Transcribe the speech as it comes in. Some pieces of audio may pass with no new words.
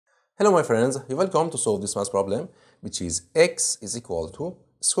Hello my friends, you're welcome to solve this math problem, which is x is equal to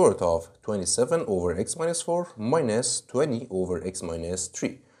square root of 27 over x minus 4 minus 20 over x minus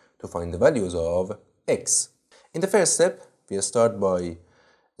 3 to find the values of x. In the first step, we start by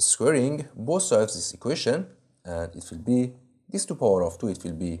squaring both sides of this equation, and it will be this to the power of 2, it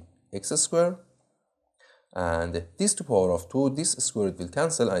will be x squared, and this to the power of 2, this square root will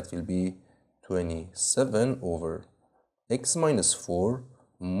cancel, and it will be 27 over x minus 4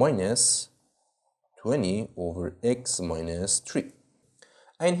 minus 20 over x minus 3.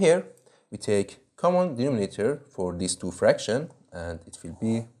 And here we take common denominator for these two fractions, and it will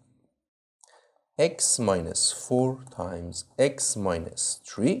be x minus 4 times x minus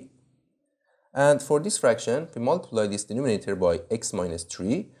 3. And for this fraction, we multiply this denominator by x minus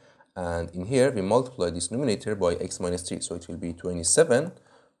 3, and in here we multiply this numerator by x minus 3. So it will be 27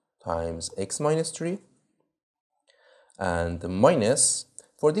 times x minus 3, and minus,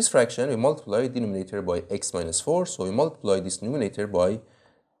 for this fraction, we multiply denominator by x minus 4, so we multiply this numerator by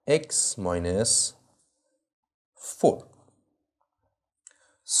x minus 4.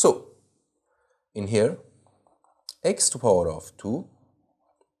 So, in here, x to the power of 2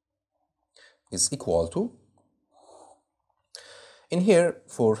 is equal to, in here,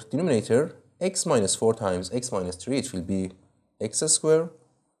 for denominator, x minus 4 times x minus 3, it will be x squared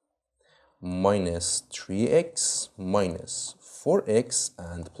minus 3x minus 4x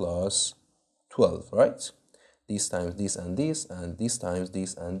and plus 12, right? This times this and this, and this times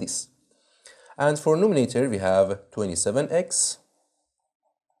this and this. And for numerator, we have 27x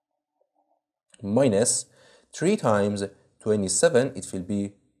minus 3 times 27, it will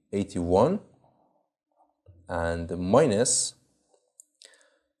be 81, and minus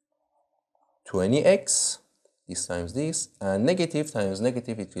 20x, this times this, and negative times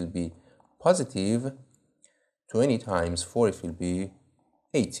negative, it will be positive 20 times 4, it will be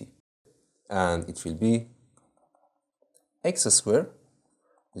 80. And it will be x squared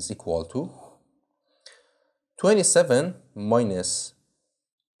is equal to 27 minus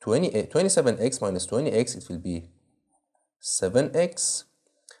 27x minus 20x, it will be 7x,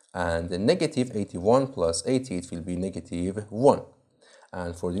 and the negative 81 plus 80, it will be negative 1.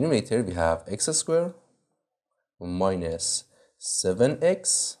 And for the numerator, we have x squared minus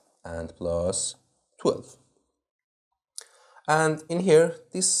 7x and plus 12. And in here,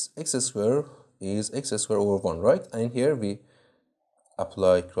 this x squared is x squared over 1, right? And here we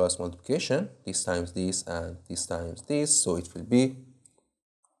apply cross multiplication, this times this and this times this, so it will be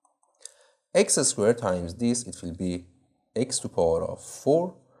x squared times this, it will be x to the power of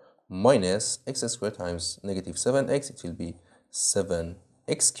 4 minus x squared times negative 7x, it will be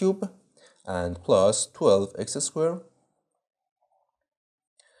 7x cubed, and plus 12x squared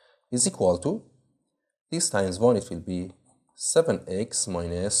is equal to, this times 1, it will be 7x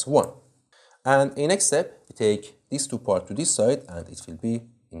minus 1. And in next step, we take these two parts to this side, and it will be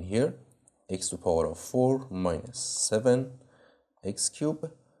in here x to the power of 4 minus 7x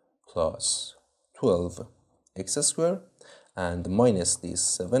cubed plus 12x squared, and minus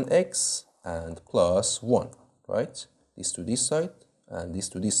this 7x and plus 1, right? This to this side and this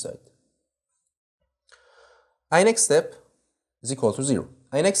to this side. And next step is equal to 0.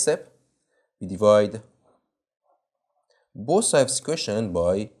 And next step, we divide both sides of the equation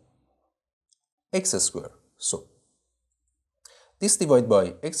by x squared. So, this divided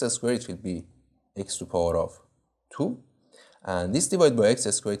by x squared, it will be x to the power of 2. And this divided by x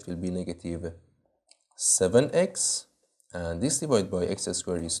squared, it will be negative 7x. And this divided by x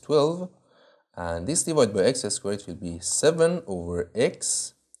squared is 12. And this divided by x squared, it will be 7 over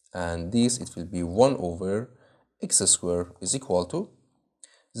x. And this, it will be 1 over x squared is equal to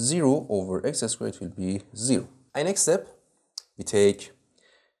 0 over x squared, it will be 0. And next step, we take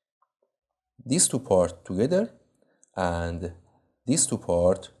these two parts together and these two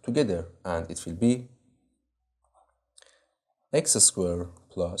parts together, and it will be x squared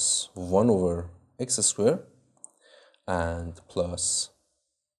plus 1 over x squared and plus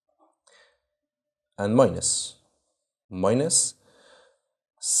and minus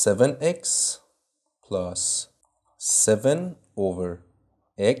 7x plus 7 over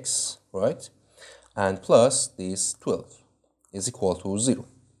x, right? And plus this 12 is equal to 0.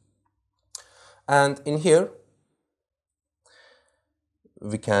 And in here,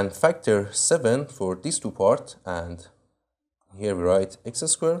 we can factor 7 for these two parts, and here we write x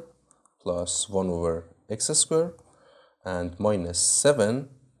squared plus 1 over x squared and minus 7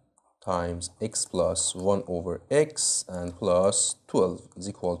 times x plus 1 over x and plus 12 is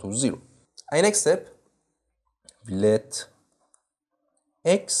equal to 0. And next step, we let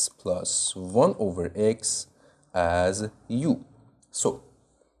x plus 1 over x as u. So,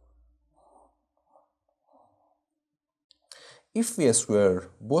 If we square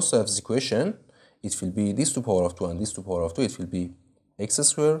both sides of this equation, it will be this to power of 2 and this to power of 2. It will be x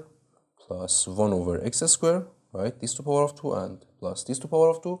squared plus 1 over x squared, right? This to power of 2 and plus this to power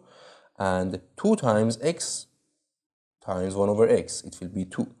of 2. And 2 times x times 1 over x, it will be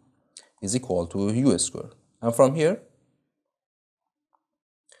 2, is equal to u squared. And from here,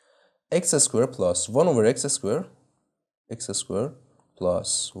 x squared plus 1 over x squared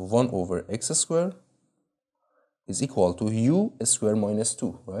plus 1 over x squared is equal to u squared minus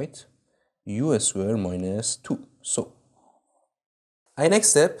 2, right? U squared minus 2. So, our next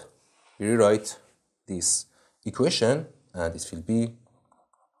step, we rewrite this equation, and it will be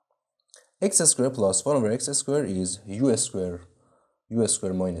x squared plus 1 over x squared is u squared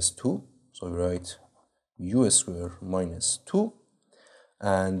minus 2. So we write u squared minus 2,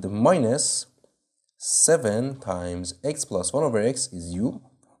 and minus 7 times x plus 1 over x is u,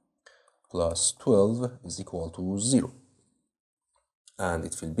 plus 12 is equal to 0. And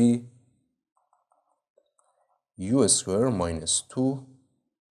it will be u squared minus 7u,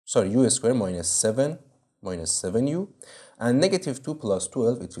 and negative 2 plus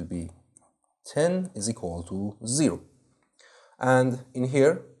 12, it will be 10 is equal to 0. And in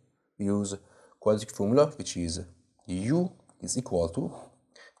here, we use quadratic formula, which is u is equal to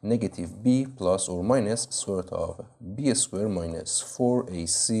negative b plus or minus square root of b squared minus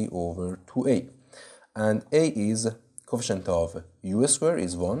 4ac over 2a. And a is coefficient of u squared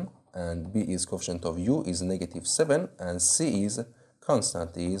is 1, and b is coefficient of u is negative 7, and c is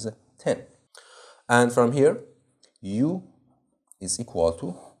constant is 10. And from here, u is equal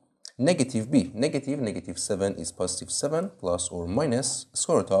to negative b, negative 7 is positive 7, plus or minus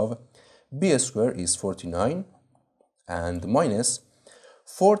square root of b squared is 49, and minus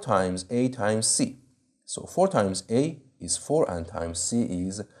 4 times a times c. So 4 times a is 4, and times c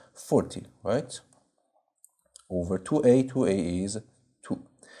is 40, right? Over 2a is 2.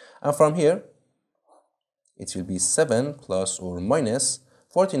 And from here, it will be 7 plus or minus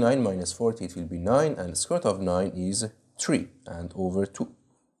 49 minus 40, it will be 9, and the square root of 9 is 3, and over 2.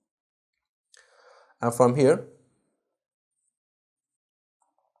 And from here,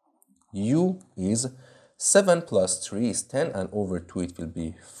 u is 7 plus 3 is 10, and over 2 it will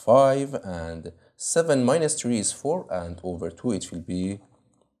be 5, and 7 minus 3 is 4, and over 2 it will be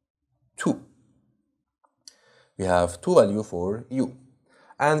 2. We have 2 value for u.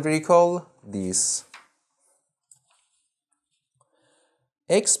 And we recall this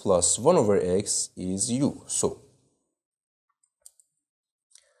x plus 1 over x is u. So,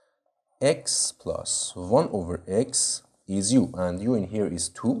 x plus 1 over x is u, and u in here is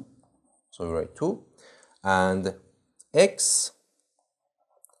 2. So we write 2. And x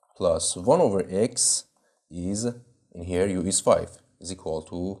plus 1 over x is, in here, u is 5, is equal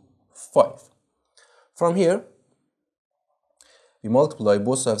to 5. From here, we multiply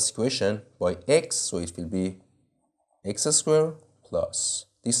both sides of this equation by x, so it will be x squared plus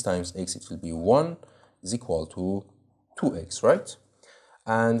this times x, it will be 1, is equal to 2x, right?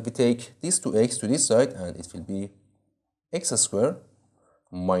 And we take this 2x to this side, and it will be x squared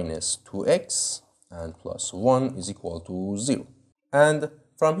minus 2x, and plus 1 is equal to 0. And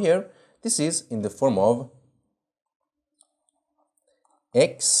from here, this is in the form of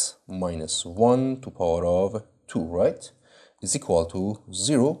x minus 1 to power of 2, right? Is equal to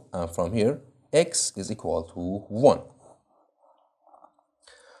 0, and from here, x is equal to 1.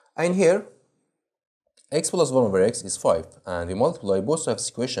 And here, x plus 1 over x is 5, and we multiply both sides of this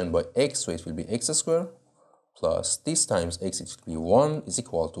equation by x, so it will be x squared plus this times x, it will be 1, is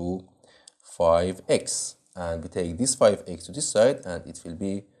equal to 5x. And we take this 5x to this side, and it will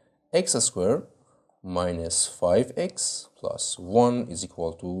be x squared minus 5x plus 1 is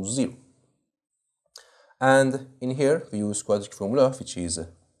equal to 0. And in here, we use quadratic formula, which is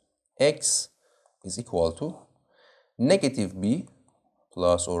x is equal to negative b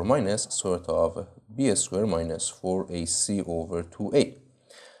plus or minus square root of b squared minus 4ac over 2a.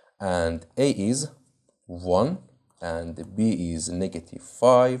 And a is 1, and b is negative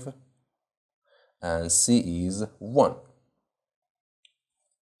 5, and c is 1.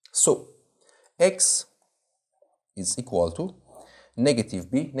 So, x is equal to negative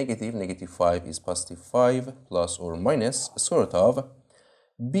b, negative 5 is positive 5, plus or minus square root of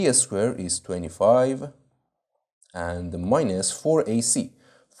b squared is 25, and minus 4ac.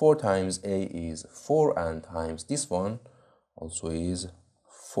 4 times a is 4, and times this one also is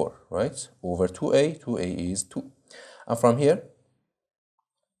 4, right? Over 2a is 2. And from here,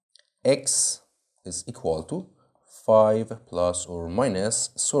 x is equal to 5 plus or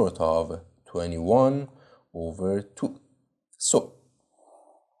minus square root of 21 over 2. So,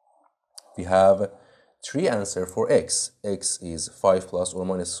 we have 3 answer for x. X is 5 plus or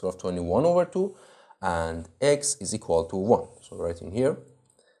minus square of 21 over 2, and x is equal to 1. So writing here,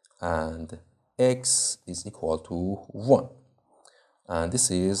 and x is equal to 1. And this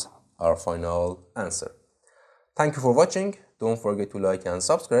is our final answer. Thank you for watching. Don't forget to like and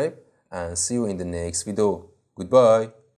subscribe, and see you in the next video. Goodbye.